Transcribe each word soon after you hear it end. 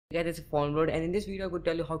Yeah, this is Fallenblood, and in this video I could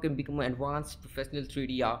tell you how you can become an advanced professional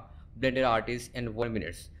 3D Blender artist in 1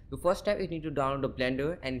 minute. The first step is you need to download the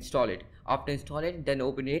Blender and install it. After install it, then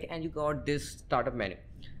open it and you got this startup menu.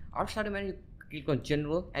 After startup menu, you click on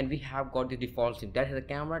general and we have got the default scene that has a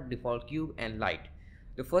camera, default cube and light.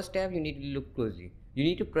 The first step you need to look closely. You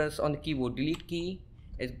need to press on the keyboard delete key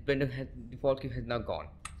as Blender default cube has now gone.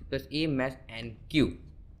 So press A, mesh and Q.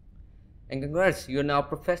 And congrats, you are now a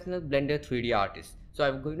professional Blender 3D artist. So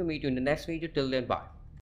I'm going to meet you in the next video. Till then, bye.